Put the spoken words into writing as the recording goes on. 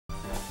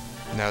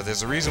Now,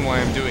 there's a reason why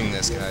I'm doing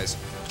this, guys.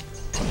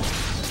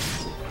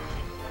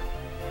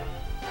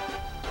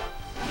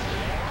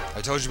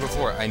 I told you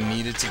before, I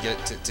needed to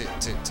get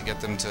to get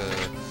them to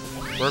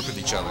work with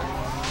each other.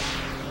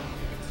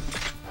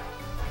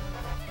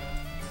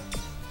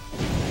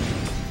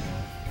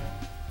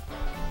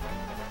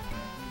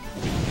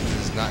 He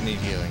does not need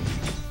healing.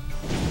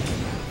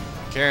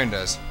 Karen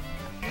does.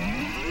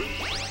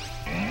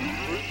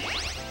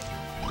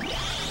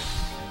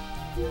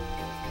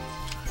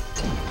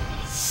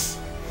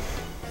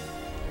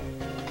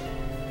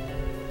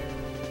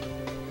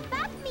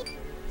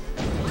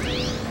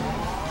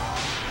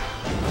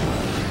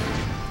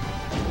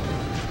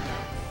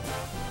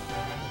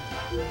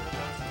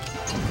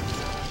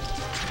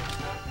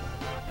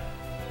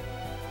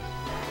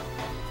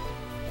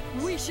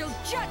 We shall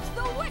judge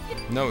the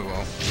wicked. No, we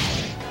won't.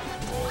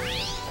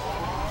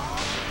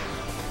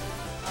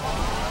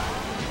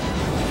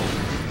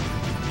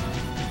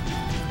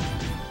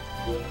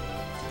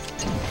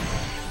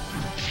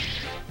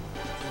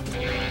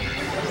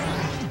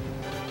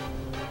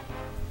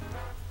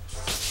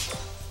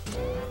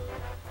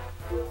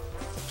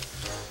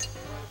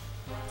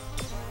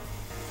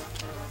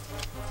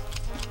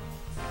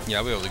 Yeah,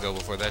 I'll be able to go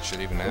before that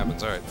shit even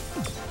happens. Alright.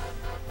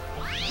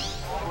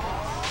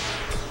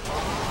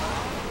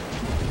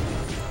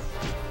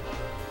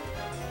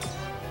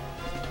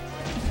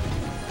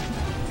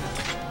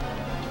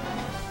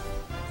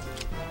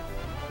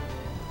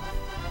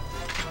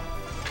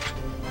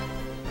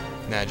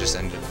 Nah, just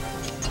end it.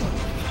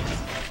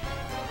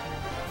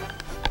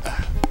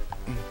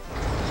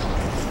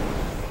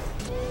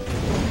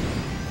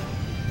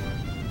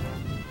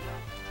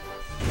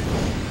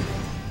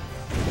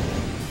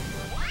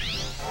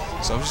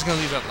 So I'm just gonna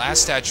leave that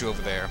last statue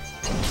over there,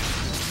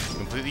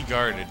 completely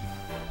guarded.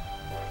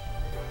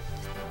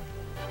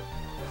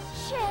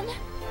 Shin,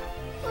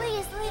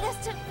 please lead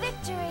us to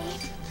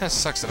victory. Kinda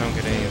sucks that I don't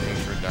get anything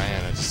for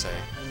Diana to say.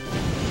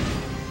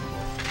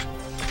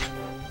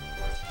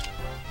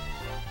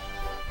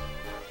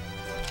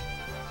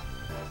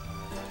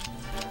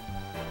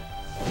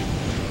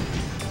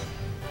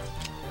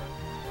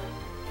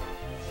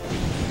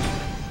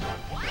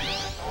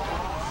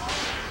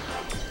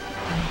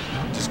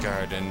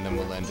 Discard and then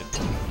we'll end it.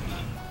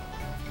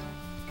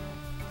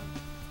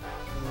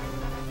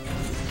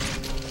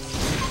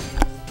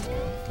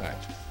 Alright.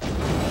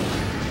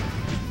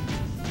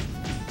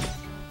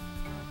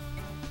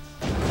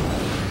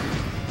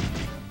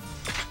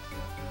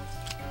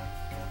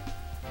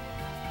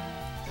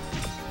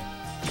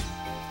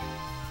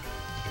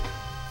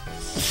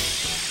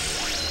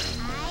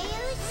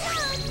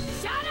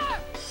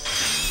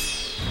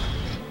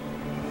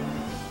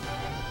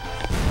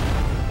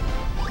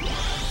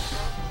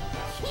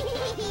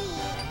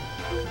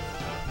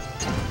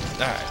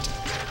 Alright.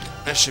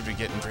 That should be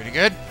getting pretty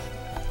good.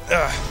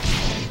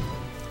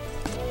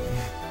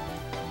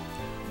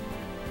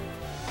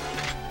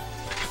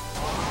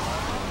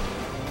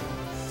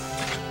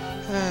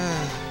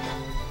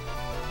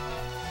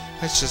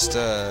 Let's just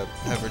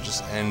have her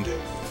just end.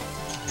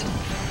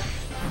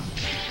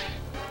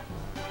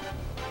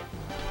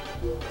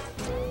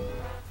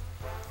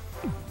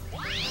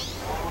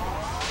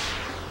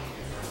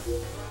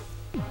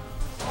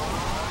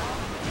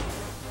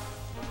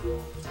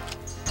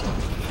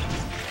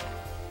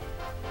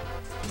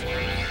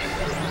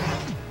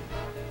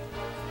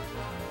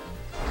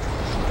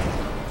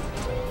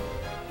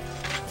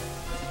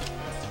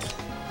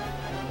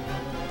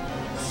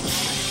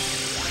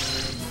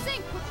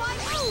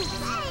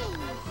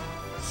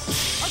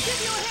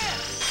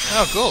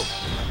 Oh, cool.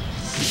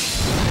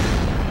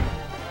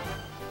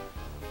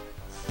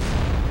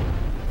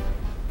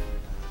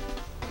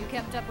 You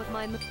kept up with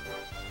my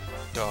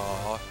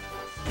Aw,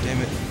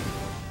 damn it.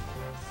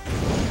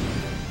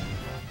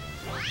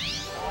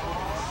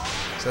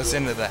 So that's the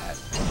end of that.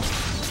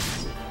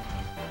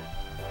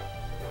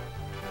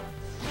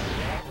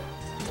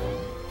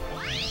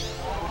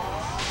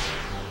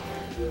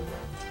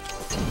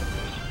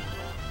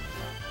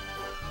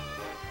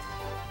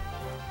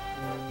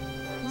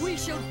 We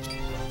shall.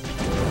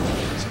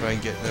 See if I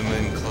can get them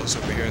in close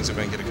over here and see if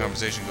I can get a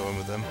conversation going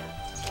with them.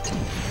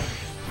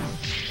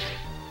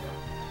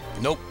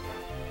 Nope.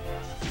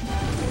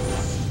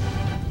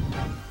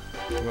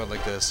 How about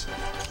like this?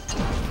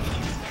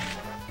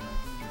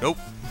 Nope.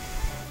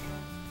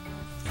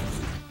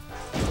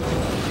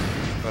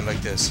 How about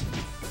like this?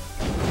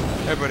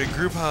 Everybody,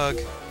 group hug.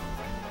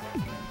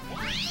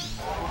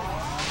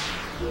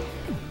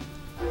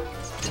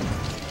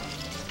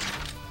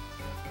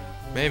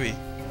 Maybe.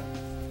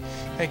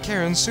 Hey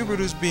Karen,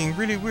 Subaru's being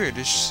really weird.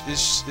 Is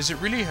it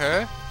really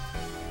her?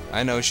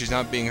 I know she's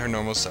not being her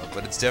normal self,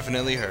 but it's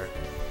definitely her.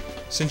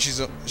 Since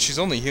she's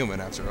only human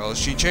after all,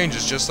 she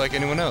changes just like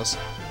anyone else.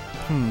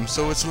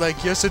 So it's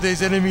like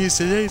yesterday's enemy is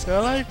today's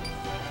ally?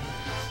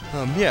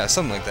 Yeah,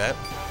 something like that.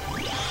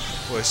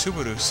 Boy,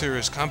 Subaru sure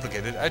is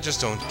complicated. I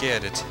just don't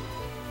get it.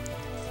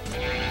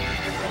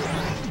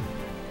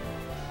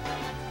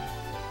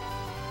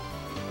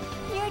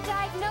 Your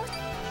diagnosis.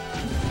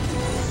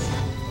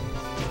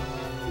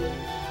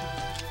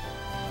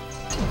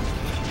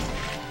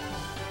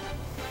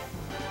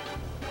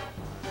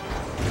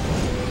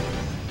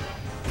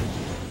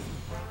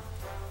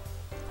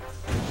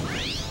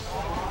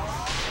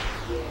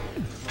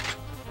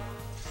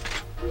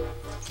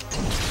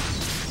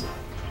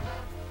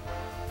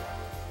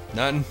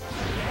 Nothing?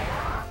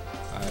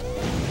 Alright.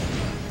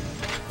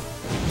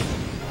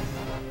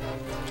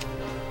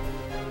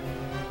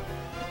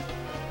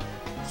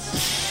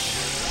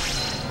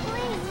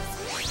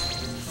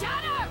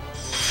 Shut up!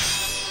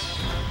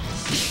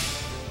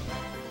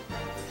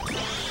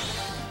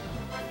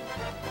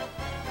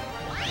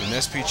 An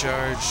SP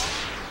charge.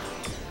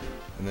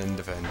 And then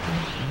defend.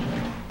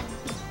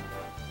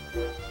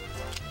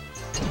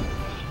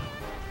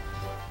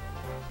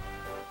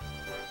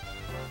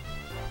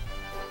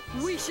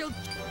 We shall.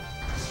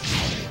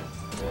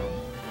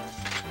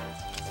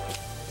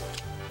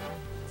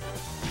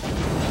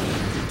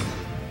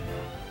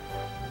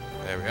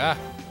 There we are.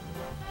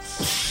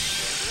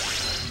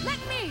 Let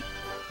me.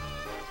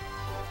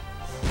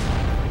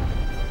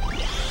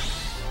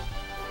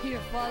 Here,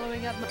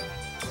 following up my.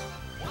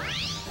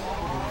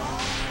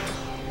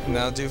 And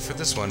that'll do for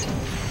this one.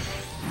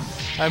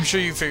 I'm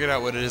sure you figured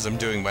out what it is I'm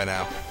doing by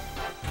now.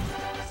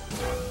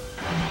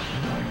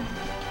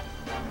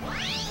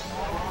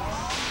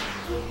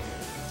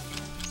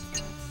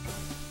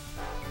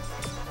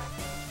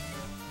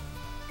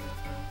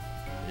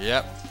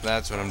 Yep,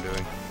 that's what I'm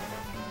doing.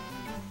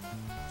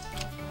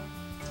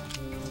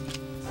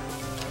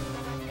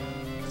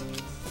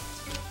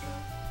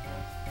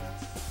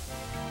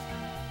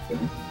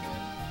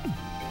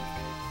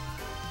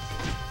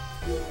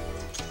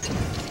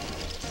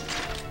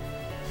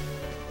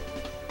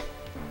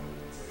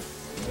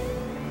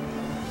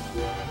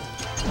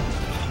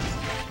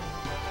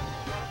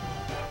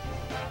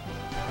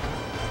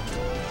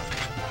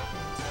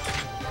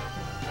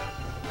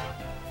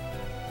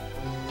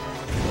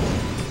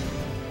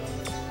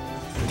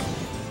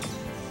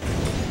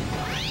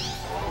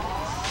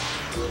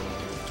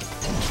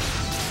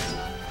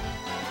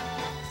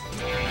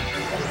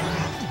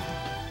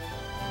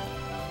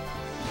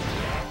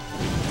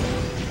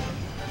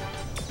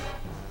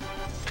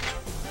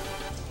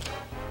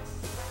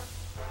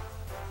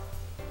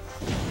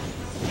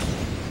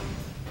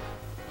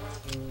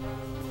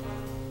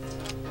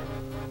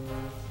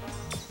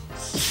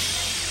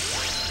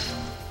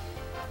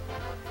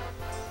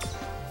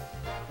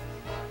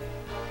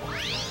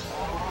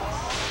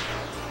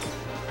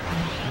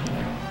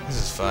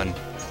 Fun.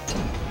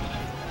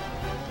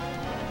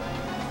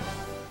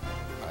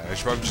 Alright, I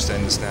should probably just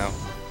end this now.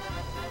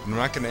 I'm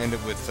not gonna end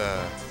it with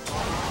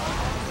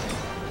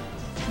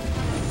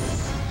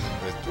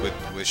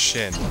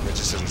Shin. That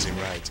just doesn't seem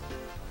right.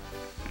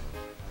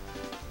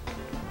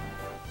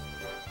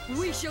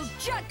 We shall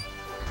judge.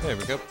 There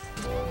we go.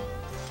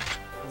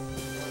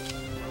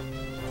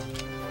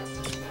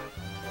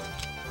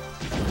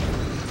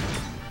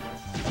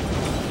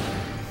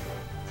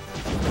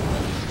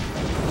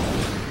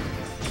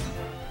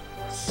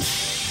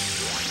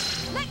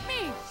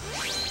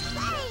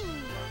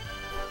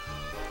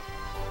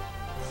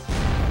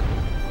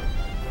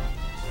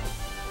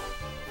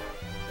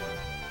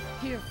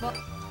 Here,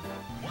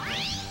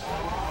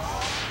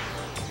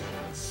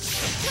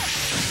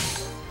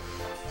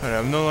 Alright,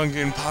 I'm no longer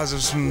getting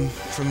positives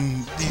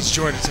from these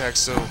joint attacks,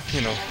 so,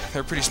 you know,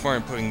 they're pretty smart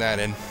in putting that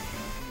in.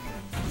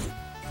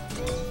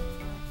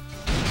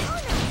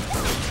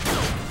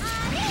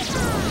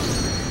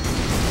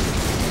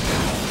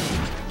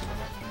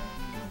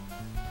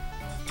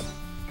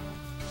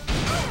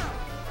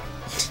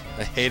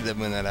 I hate it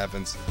when that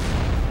happens.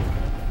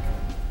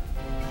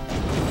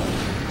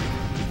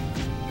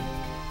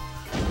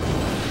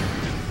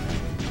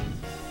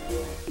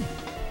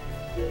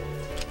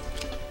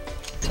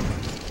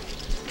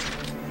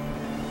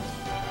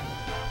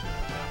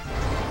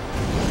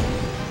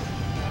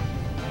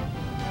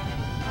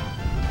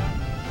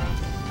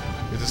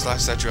 Get this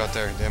last statue out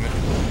there, damn it.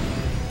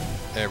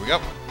 There we go.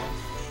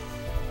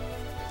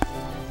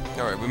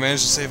 Alright, we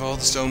managed to save all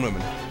the stone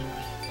women.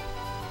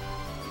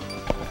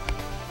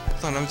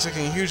 Hold on, I'm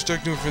taking a huge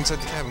dark number from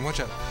inside the cabin. Watch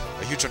out.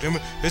 A huge dark number.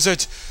 Is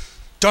it?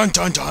 Dun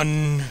dun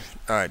dun!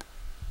 Alright.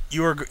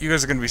 You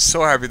guys are gonna be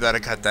so happy that I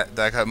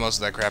cut most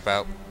of that crap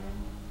out.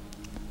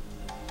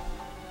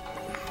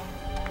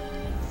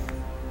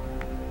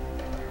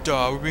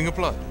 Duh, we're being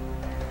applauded.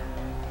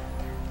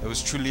 That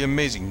was truly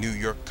amazing. New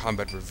York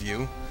Combat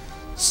Review.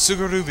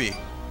 Sugarubi.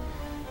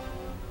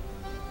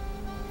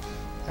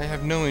 I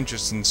have no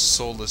interest in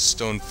soulless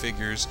stone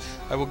figures.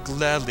 I will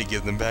gladly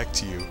give them back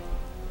to you.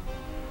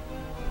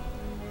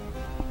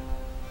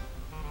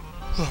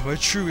 Oh, my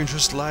true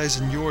interest lies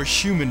in your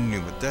human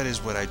Numa. That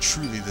is what I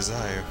truly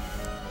desire.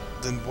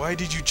 Then why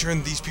did you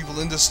turn these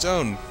people into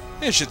stone?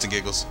 Eh, shits and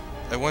giggles.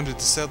 I wanted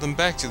to sell them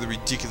back to the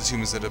ridiculous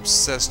humans that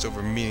obsessed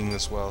over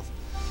meaningless wealth.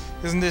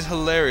 Isn't it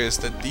hilarious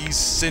that these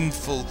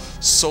sinful,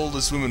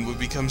 soulless women would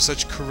become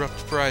such corrupt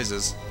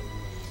prizes?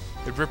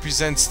 It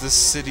represents the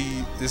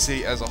city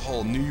as a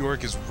whole. New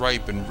York is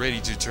ripe and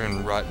ready to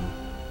turn rotten.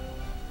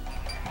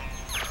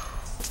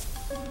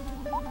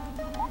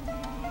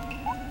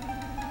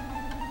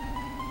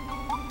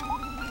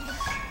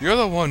 You're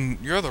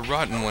the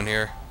rotten one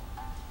here.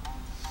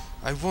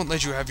 I won't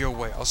let you have your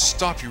way. I'll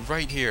stop you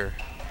right here.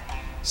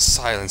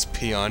 Silence,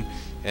 peon,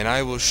 and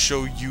I will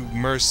show you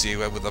mercy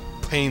with a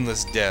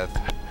painless death.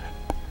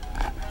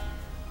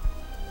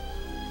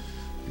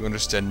 You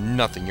understand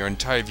nothing. Your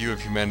entire view of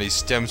humanity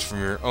stems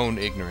from your own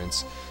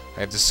ignorance.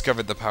 I have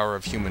discovered the power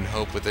of human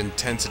hope with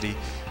intensity,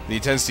 the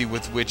intensity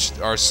with which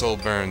our soul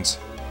burns.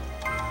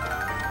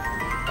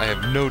 I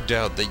have no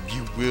doubt that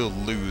you will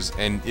lose,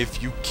 and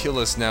if you kill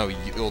us now,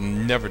 you'll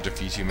never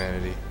defeat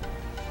humanity.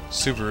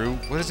 Subaru,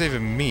 what does that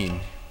even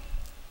mean?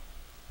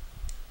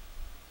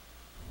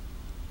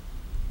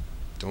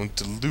 Don't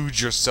delude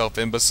yourself,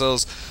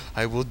 imbeciles.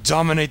 I will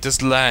dominate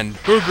this land.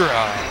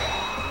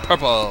 Hoorah!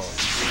 Purple!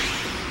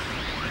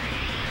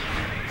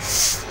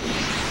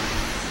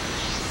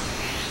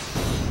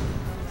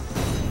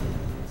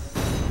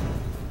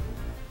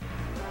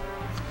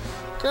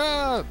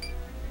 Crap!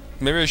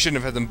 Maybe I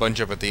shouldn't have had them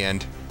bunch up at the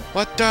end.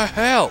 What the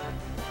hell?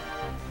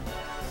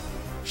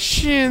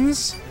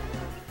 Shins?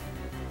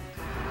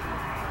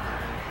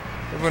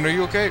 Everyone, are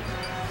you okay?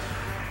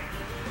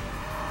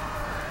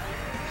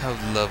 How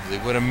lovely.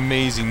 What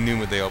amazing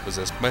pneuma they all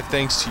possess. My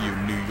thanks to you,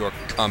 New York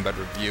Combat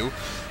Review.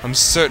 I'm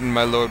certain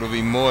my lord will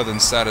be more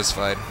than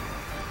satisfied.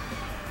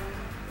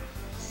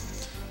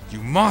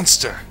 You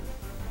monster!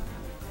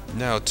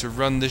 Now, to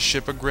run this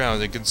ship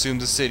aground and consume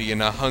the city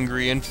in a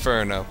hungry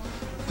inferno.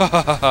 Ha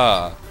ha ha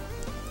ha!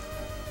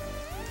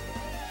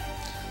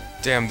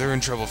 Damn, they're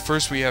in trouble.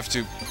 First we have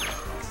to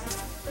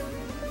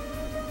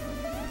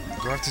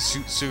go after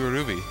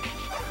Sugarubi.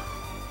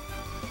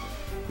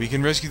 We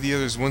can rescue the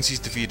others once he's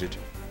defeated.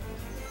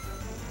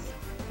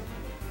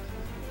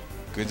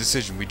 Good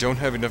decision. We don't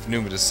have enough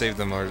pneuma to save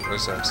them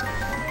ourselves.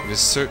 It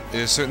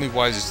is certainly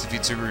wiser to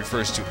defeat Sugarubi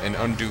first and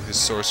undo his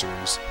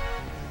sorceries.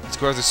 Let's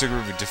go after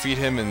Sugarubi, defeat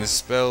him, and his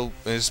spell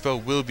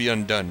will be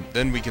undone.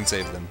 Then we can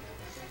save them.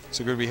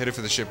 Sugarubi headed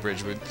for the ship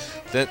bridge,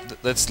 but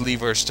let's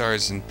leave our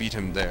stars and beat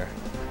him there.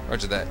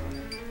 Roger that.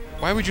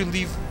 Why would you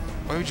leave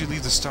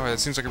the star? That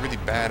seems like a really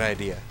bad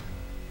idea.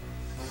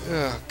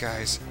 Ugh,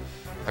 guys.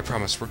 I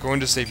promise, we're going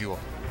to save you all.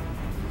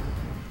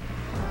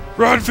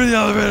 Run for the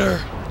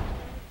elevator!